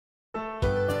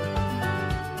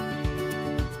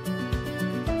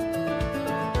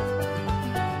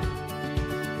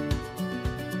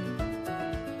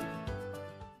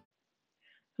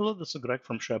Hello, this is Greg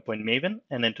from SharePoint Maven,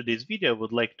 and in today's video, I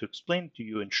would like to explain to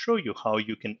you and show you how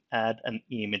you can add an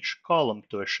image column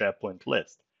to a SharePoint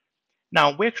list.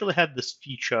 Now, we actually had this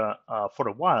feature for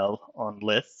a while on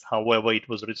lists. However, it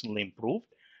was recently improved.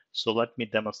 So let me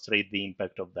demonstrate the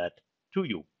impact of that to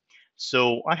you.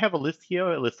 So I have a list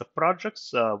here, a list of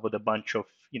projects with a bunch of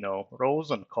rows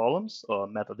and columns or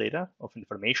metadata of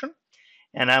information.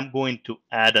 And I'm going to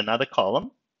add another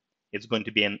column. It's going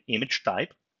to be an image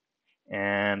type.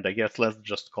 And I guess let's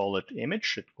just call it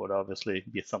image. It could obviously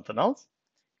be something else.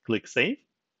 Click Save.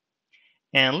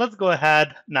 And let's go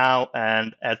ahead now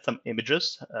and add some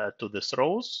images to this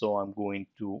row. So I'm going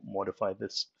to modify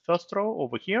this first row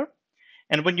over here.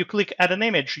 And when you click Add an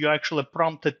image, you're actually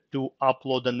prompted to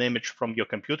upload an image from your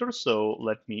computer. So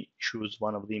let me choose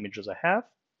one of the images I have.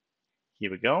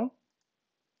 Here we go.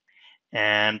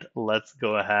 And let's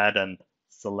go ahead and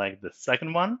select the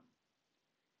second one.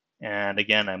 And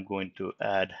again, I'm going to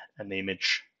add an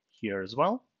image here as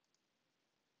well.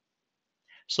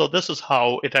 So this is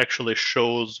how it actually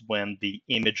shows when the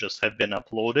images have been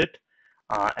uploaded.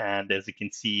 And as you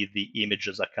can see, the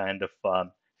images are kind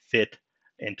of fit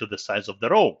into the size of the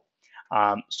row.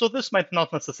 So this might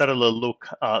not necessarily look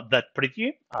that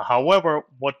pretty. However,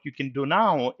 what you can do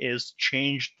now is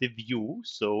change the view.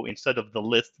 So instead of the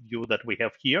list view that we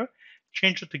have here,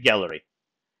 change it to gallery.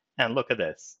 And look at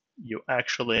this. You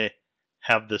actually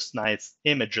have this nice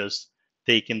images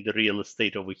taking the real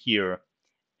estate over here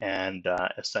and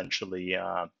essentially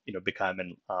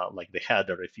becoming like the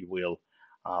header, if you will,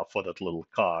 for that little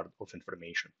card of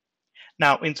information.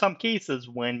 Now, in some cases,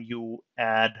 when you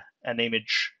add an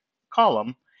image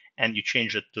column and you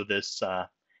change it to this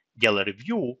gallery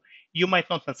view, you might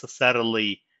not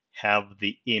necessarily have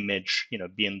the image,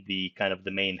 being the kind of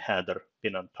the main header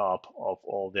being on top of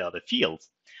all the other fields.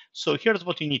 So here's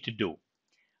what you need to do.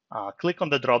 Click on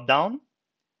the drop-down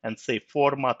and say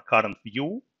Format Current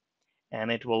View,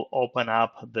 and it will open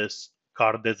up this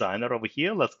card designer over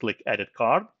here. Let's click Edit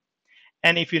Card.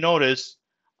 And if you notice,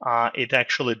 it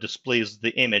actually displays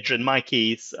the image. In my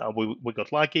case, we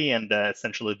got lucky, and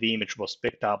essentially the image was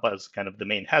picked up as kind of the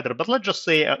main header. But let's just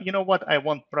say, you know what, I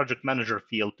want Project Manager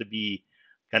field to be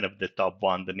kind of the top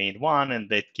one, the main one. In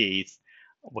that case,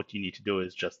 what you need to do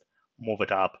is just move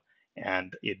it up,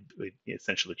 and it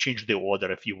essentially change the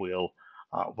order, if you will,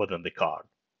 within the card.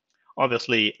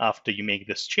 Obviously, after you make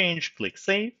this change, click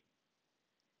Save.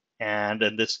 And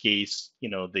in this case,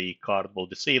 the card will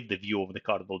be saved, the view of the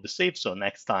card will be saved. So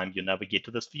next time you navigate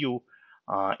to this view,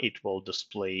 it will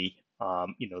display,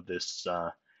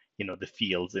 the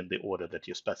fields in the order that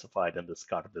you specified in this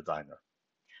card designer.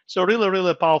 So really,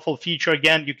 really powerful feature.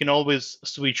 Again, you can always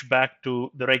switch back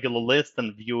to the regular list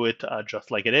and view it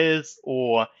just like it is,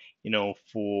 or,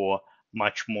 for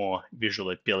much more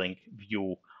visually appealing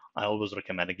view, I always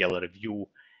recommend a gallery view,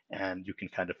 and you can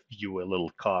kind of view a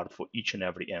little card for each and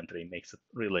every entry. It makes it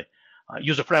really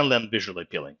user-friendly and visually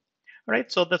appealing. All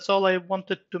right, so that's all I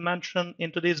wanted to mention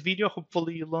in today's video.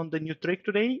 Hopefully you learned a new trick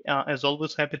today. As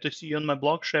always, happy to see you on my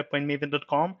blog,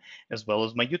 sharepointmaven.com, as well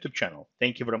as my YouTube channel.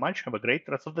 Thank you very much. Have a great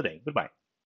rest of the day. Goodbye.